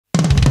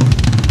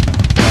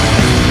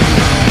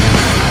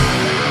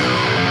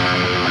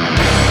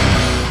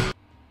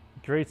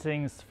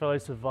Greetings, fellow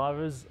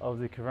survivors of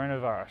the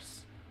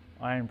coronavirus.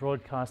 I am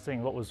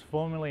broadcasting what was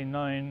formerly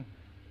known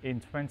in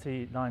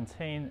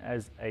 2019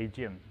 as a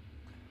gym.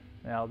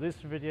 Now, this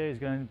video is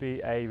going to be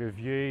a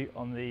review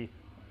on the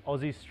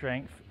Aussie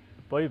Strength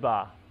Bow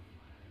Bar.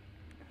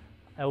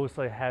 I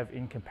also have,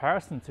 in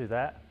comparison to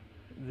that,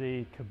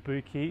 the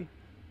Kabuki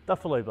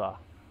Duffalo Bar.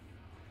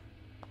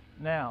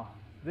 Now,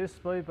 this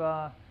bow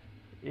bar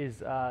is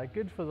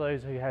good for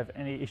those who have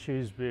any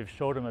issues with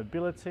shoulder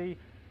mobility,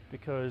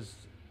 because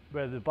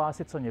where the bar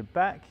sits on your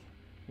back,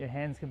 your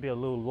hands can be a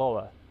little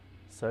lower,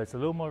 so it's a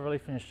little more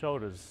relief in your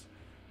shoulders.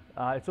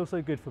 It's also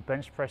good for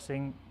bench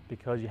pressing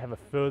because you have a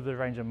further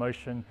range of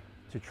motion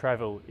to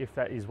travel if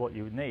that is what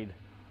you would need.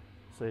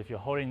 So if you're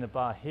holding the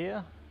bar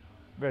here,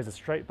 whereas a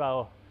straight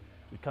bar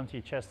would come to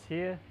your chest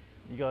here,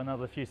 you got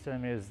another few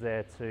centimeters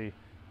there to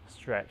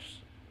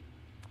stretch.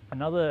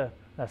 So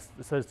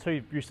there's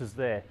two uses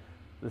there.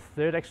 The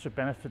third extra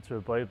benefit to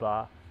a bow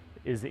bar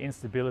is the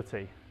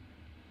instability,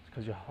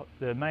 because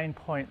the main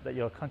point that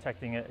you're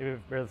contacting it,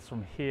 whether it's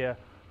from here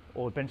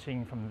or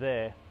benching from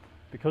there,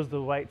 because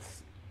the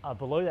weights are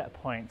below that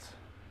point,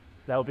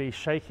 they'll be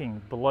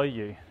shaking below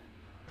you.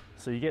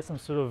 So you get some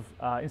sort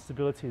of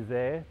instability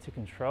there to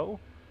control.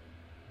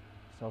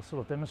 So I'll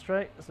sort of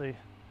demonstrate. See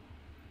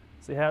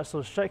how it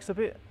sort of shakes a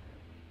bit?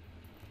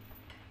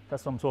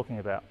 That's what I'm talking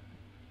about.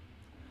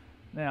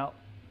 Now,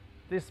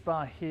 this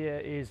bar here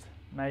is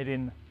made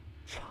in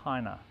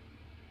China.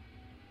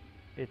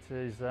 It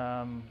is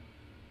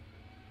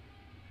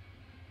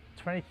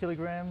 20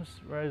 kilograms,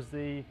 whereas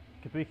the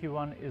Kabuki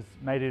one is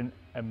made in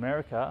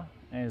America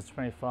and is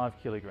 25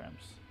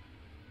 kilograms.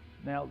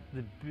 Now,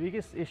 the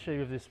biggest issue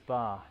with this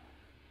bar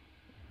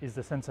is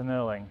the center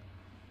knurling.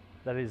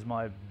 That is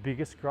my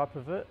biggest gripe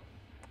of it,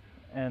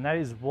 and that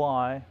is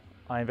why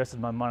I invested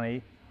my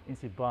money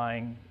into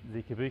buying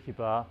the Kabuki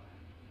bar,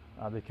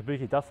 the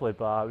Kabuki Duffalo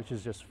Bar, which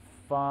is just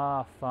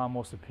far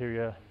more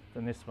superior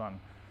than this one.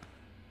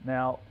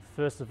 Now,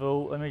 first of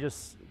all, let me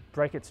just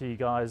break it to you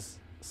guys.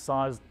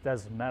 Size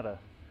doesn't matter.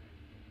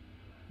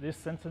 This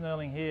center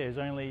knurling here is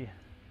only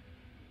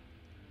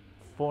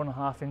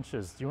 4.5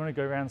 inches. Do you want to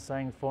go around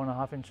saying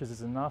 4.5 inches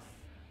is enough?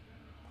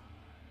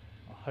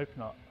 I hope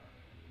not.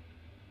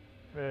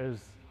 Whereas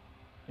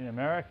in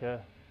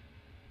America,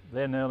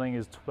 their knurling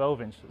is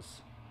 12 inches.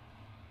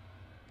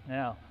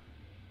 Now,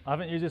 I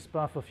haven't used this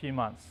bar for a few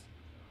months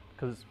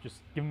because it's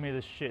just giving me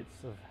the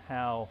shits of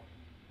how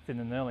thin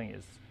the knurling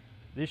is.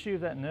 The issue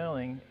with that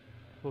knurling,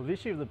 well, the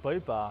issue with the bow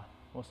bar,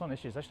 well, it's not an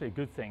issue, it's actually a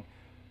good thing,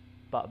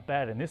 but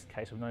bad in this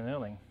case with no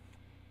knurling,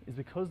 is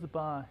because the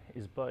bar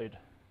is bowed.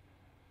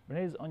 When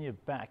it is on your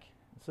back,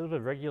 instead of a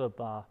regular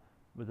bar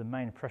where the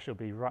main pressure will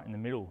be right in the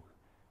middle,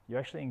 you're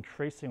actually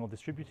increasing or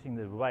distributing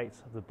the weight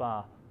of the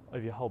bar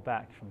over your whole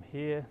back from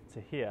here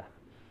to here.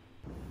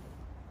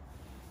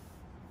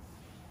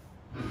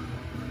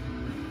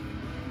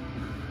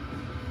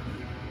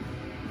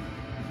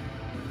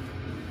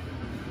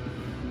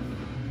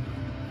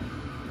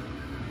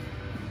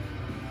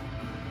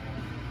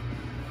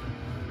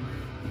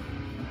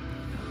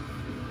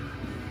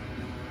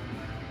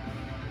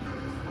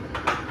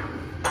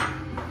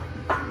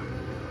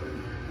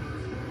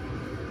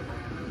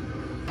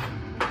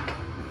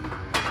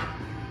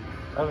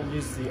 I haven't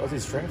used the Aussie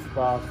Strength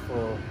bar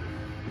for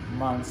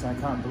months, and I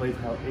can't believe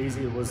how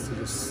easy it was to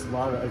just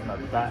slide it over my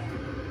back.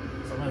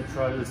 So I'm going to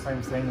try the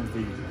same thing with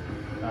the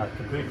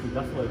Kabuki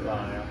Duffalo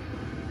Bar now.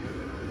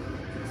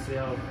 See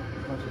how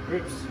much it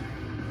grips.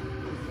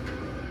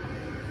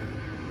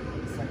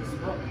 Same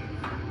spot.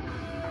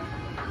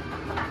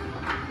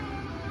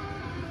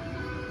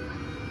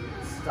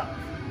 It's stuck.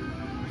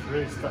 It's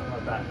really stuck in my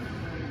back.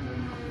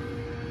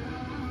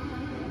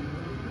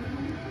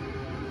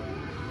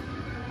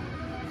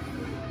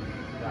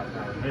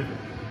 Remove it.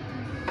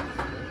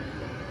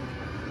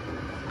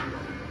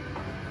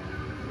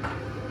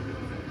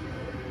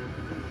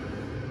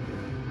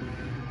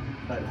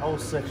 That whole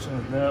section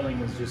of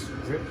knurling is just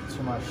gripped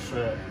to my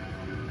shirt,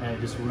 and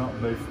it just will not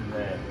move from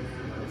there.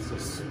 It's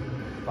just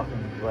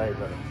fucking way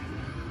better.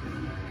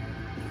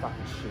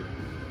 Fucking shit.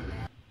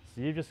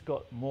 So you've just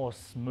got more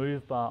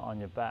smooth bar on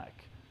your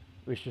back,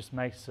 which just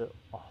makes it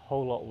a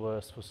whole lot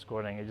worse for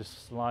squatting. It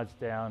just slides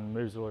down,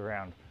 moves all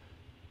around.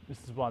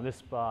 This is why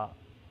this bar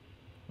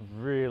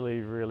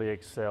really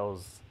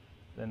excels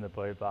than the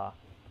bow bar.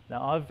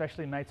 Now, I've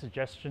actually made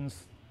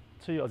suggestions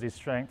to Aussie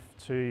Strength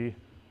to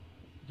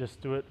just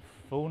do it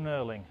full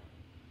knurling,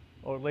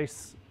 or at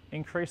least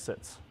increase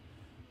it.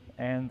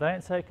 And they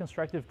don't take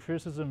constructive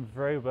criticism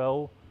very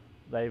well.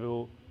 They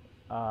will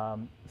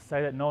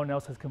say that no one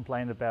else has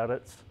complained about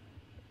it,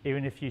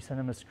 even if you send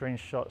them a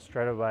screenshot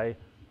straight away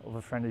of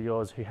a friend of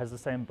yours who has the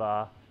same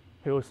bar,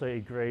 who also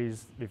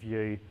agrees with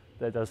you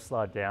that it does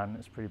slide down,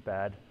 it's pretty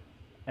bad.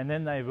 And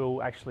then they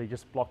will actually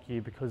just block you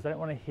because they don't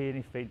want to hear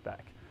any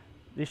feedback.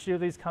 The issue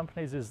of these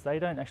companies is they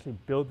don't actually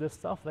build this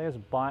stuff, they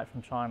just buy it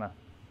from China.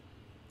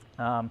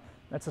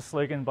 That's a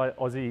slogan by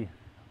Aussie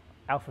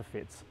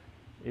Alphafits,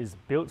 is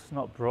built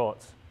not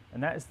brought.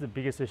 And that is the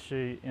biggest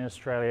issue in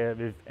Australia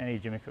with any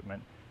gym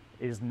equipment,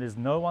 is there's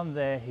no one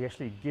there who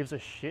actually gives a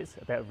shit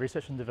about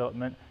research and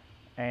development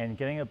and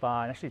getting a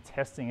bar and actually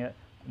testing it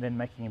and then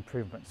making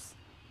improvements.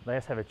 They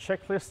just have a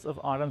checklist of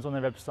items on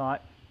their website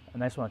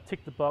and they just want to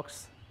tick the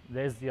box,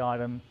 there's the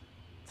item,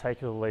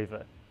 take it or leave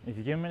it. If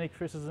you give them any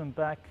criticism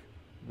back,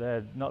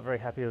 they're not very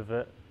happy with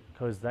it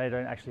because they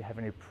don't actually have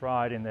any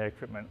pride in their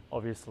equipment,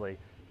 obviously,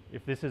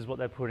 if this is what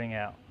they're putting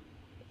out.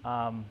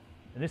 And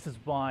this is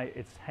why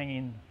it's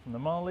hanging from the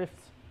monolift,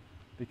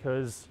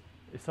 because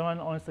if someone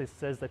honestly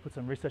says they put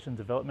some research and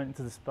development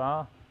into this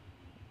bar,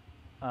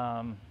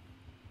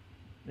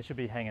 they should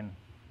be hanging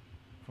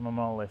from a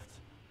monolift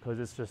because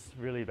it's just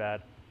really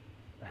bad.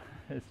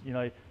 It's, you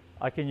know,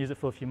 I can use it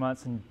for a few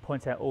months and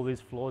point out all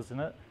these flaws in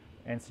it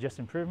and suggest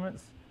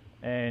improvements,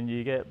 and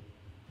you get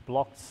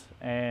blocked,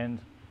 and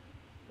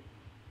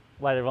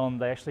later on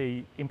they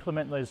actually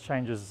implement those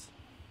changes.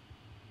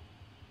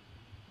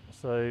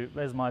 So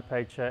there's my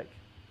paycheck,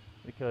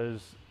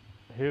 because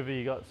whoever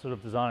you got sort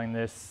of designing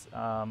this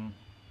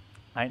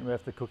ain't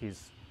worth the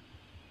cookies.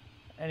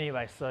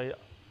 Anyway, so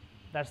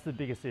that's the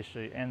biggest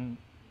issue, and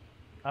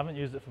I haven't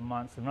used it for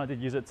months, and when I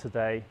did use it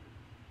today,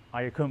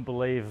 I couldn't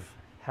believe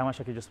how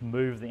much I could just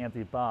move the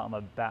empty bar on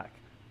my back.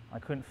 I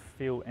couldn't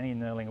feel any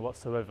knurling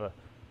whatsoever,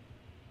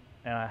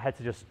 and I had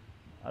to just,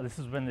 this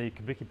is when the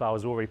Kabuki bar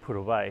was already put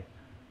away,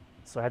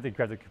 so I had to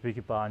grab the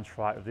Kabuki bar and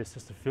try it with this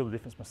just to feel the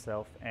difference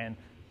myself. And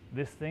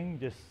this thing,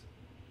 just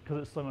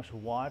because it's so much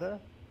wider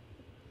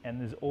and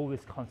there's all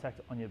this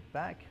contact on your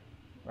back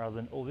rather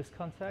than all this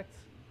contact,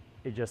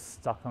 it just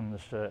stuck on the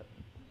shirt.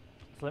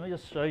 So let me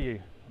just show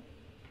you.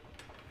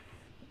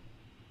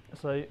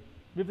 So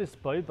with this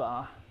bow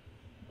bar,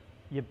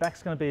 your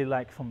back's going to be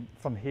like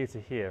from here to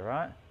here,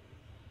 right?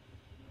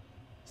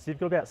 So you've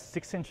got about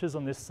 6 inches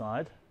on this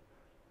side,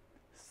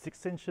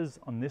 6 inches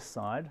on this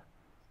side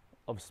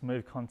of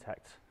smooth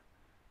contact.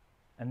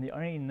 And the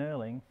only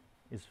knurling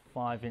is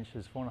 5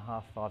 inches,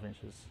 4.5, 5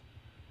 inches.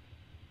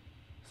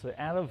 So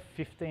out of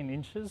 15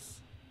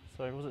 inches,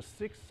 so was it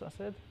 6 I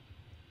said?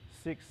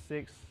 6,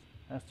 6,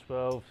 that's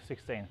 12,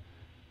 16.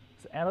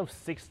 So out of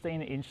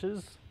 16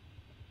 inches,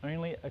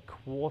 only a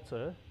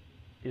quarter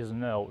is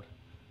knurled.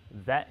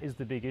 That is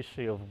the big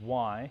issue of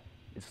why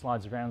it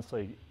slides around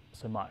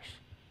so much,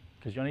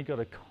 because you only got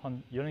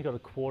a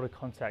quarter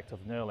contact of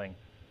knurling.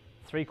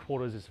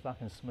 3/4 is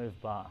fucking smooth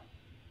bar.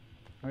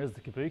 Whereas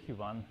the Kabuki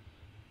one,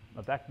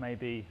 my back may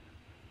be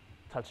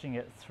touching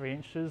it 3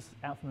 inches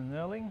out from the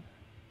knurling.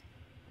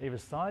 Either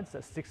sides,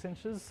 that's 6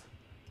 inches,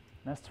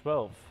 and that's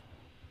 12.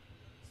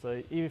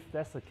 So if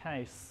that's the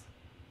case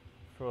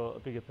for a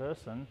bigger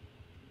person,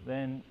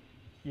 then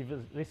you've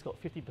at least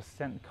got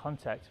 50%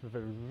 contact with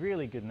a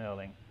really good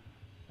knurling,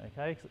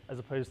 okay? As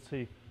opposed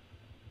to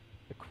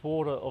a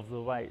quarter of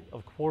the weight,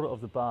 a quarter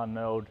of the bar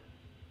knurled,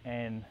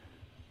 and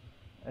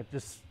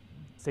it's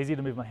easy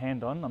to move my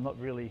hand on. I'm not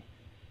really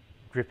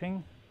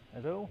gripping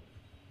at all.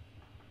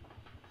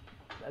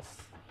 That's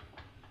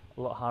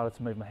a lot harder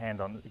to move my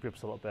hand on. It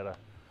grips a lot better.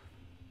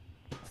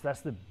 So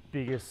that's the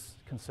biggest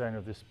concern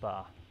of this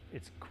bar.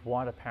 It's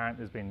quite apparent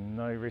there's been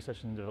no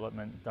research and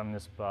development done in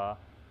this bar.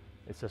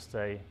 It's just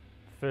a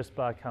first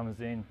bar comes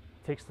in,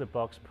 ticks the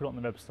box, put it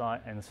on the website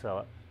and sell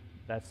it.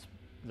 That's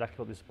exactly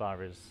what this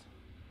bar is.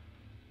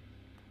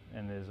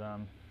 And there's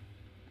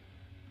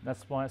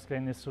that's why it's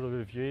getting this sort of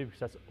review, because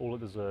that's all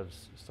it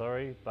deserves.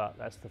 Sorry, but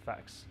that's the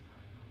facts.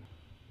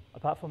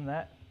 Apart from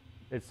that,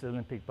 it's an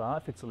Olympic bar,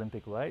 it fits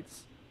Olympic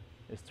weights.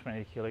 It's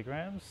 20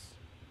 kilograms.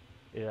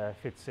 It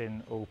fits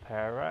in all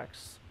power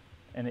racks,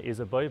 and it is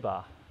a bow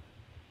bar.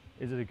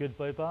 Is it a good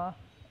bow bar?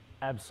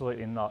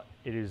 Absolutely not.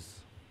 It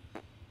is.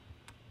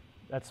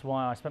 That's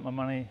why I spent my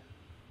money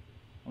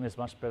on this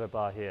much better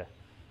bar here.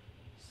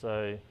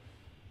 So,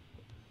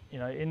 you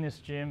know, in this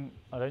gym,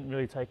 I don't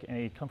really take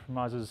any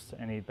compromises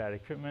to any bad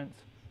equipment,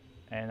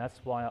 and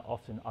that's why I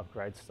often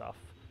upgrade stuff.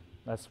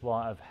 That's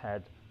why I've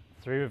had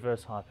 3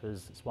 reverse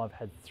hypers. It's why I've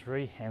had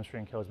 3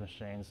 hamstring curls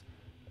machines.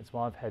 It's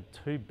why I've had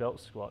 2 belt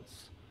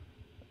squats.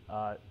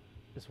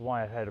 It's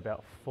why I've had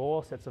about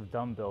 4 sets of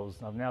dumbbells,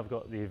 and I've now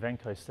got the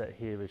Evenco set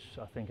here, which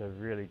I think are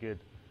really good.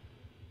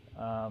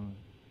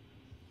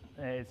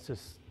 It's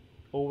just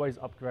always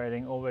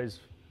upgrading, always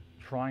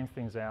trying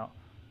things out,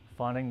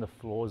 finding the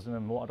flaws in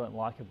them, what I don't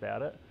like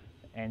about it,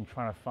 and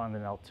trying to find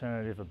an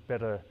alternative, a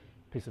better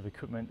piece of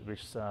equipment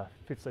which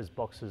fits those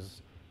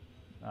boxes,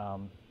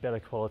 better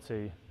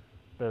quality,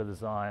 better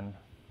design,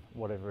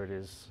 whatever it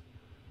is.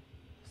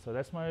 So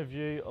that's my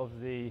review of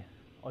the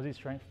Aussie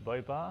Strength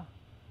bow bar.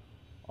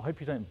 I hope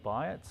you don't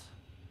buy it.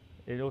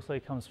 It also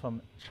comes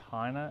from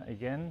China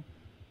again.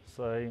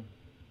 So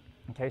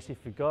in case you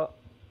forgot,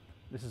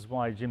 this is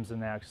why gyms are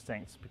now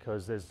extinct,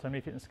 because there's so many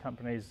fitness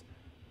companies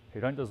who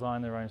don't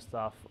design their own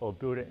stuff or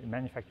build it and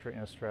manufacture it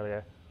in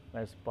Australia.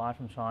 They just buy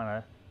from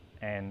China,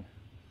 and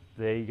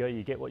there you go,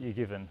 you get what you're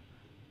given.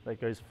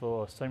 That goes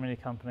for so many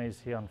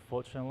companies here,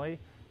 unfortunately.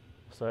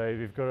 So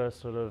we've got to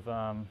sort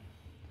of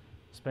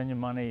spend your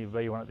money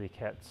where you want it to be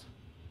kept.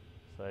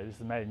 So this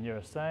is made in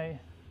USA.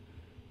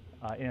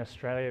 In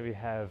Australia, we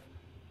have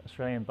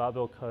Australian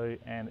Barbell Co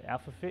and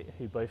AlphaFit,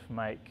 who both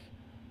make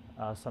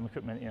some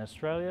equipment in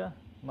Australia.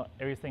 Not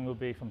everything will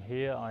be from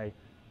here, I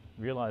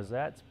realize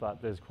that,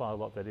 but there's quite a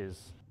lot that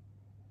is.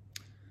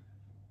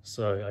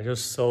 So I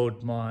just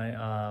sold my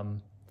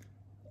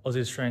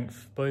Aussie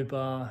Strength bow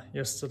bar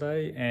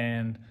yesterday,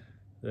 and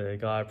the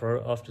guy I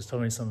brought it off just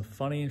told me some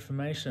funny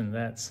information.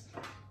 That's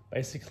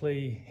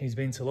basically, he's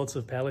been to lots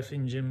of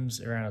powerlifting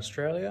gyms around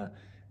Australia,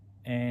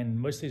 and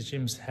most of these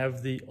gyms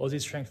have the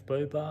Aussie Strength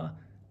bow bar.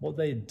 What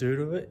they do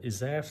to it is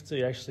they have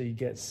to actually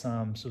get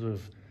some sort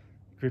of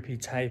grippy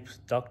tape,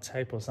 duct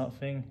tape or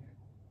something,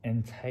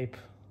 and tape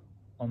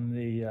on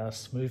the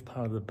smooth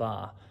part of the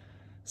bar.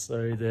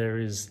 So there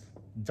is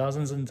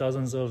dozens and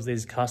dozens of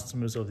these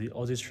customers of the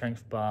Aussie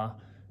Strength bar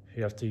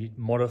who have to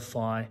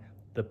modify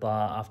the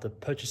bar after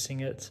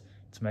purchasing it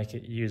to make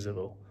it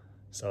usable.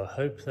 So I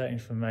hope that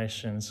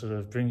information sort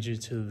of brings you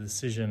to the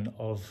decision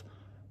of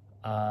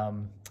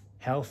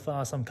how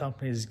far some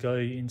companies go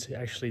into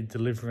actually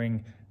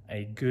delivering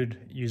a good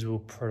usable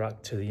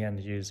product to the end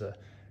user,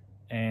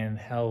 and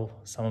how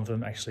some of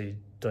them actually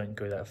don't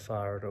go that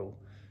far at all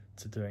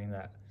to doing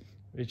that,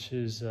 which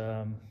is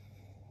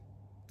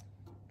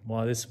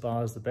why this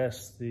bar is the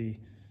best, the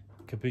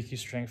Kabuki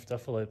Strength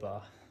Duffalo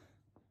Bar.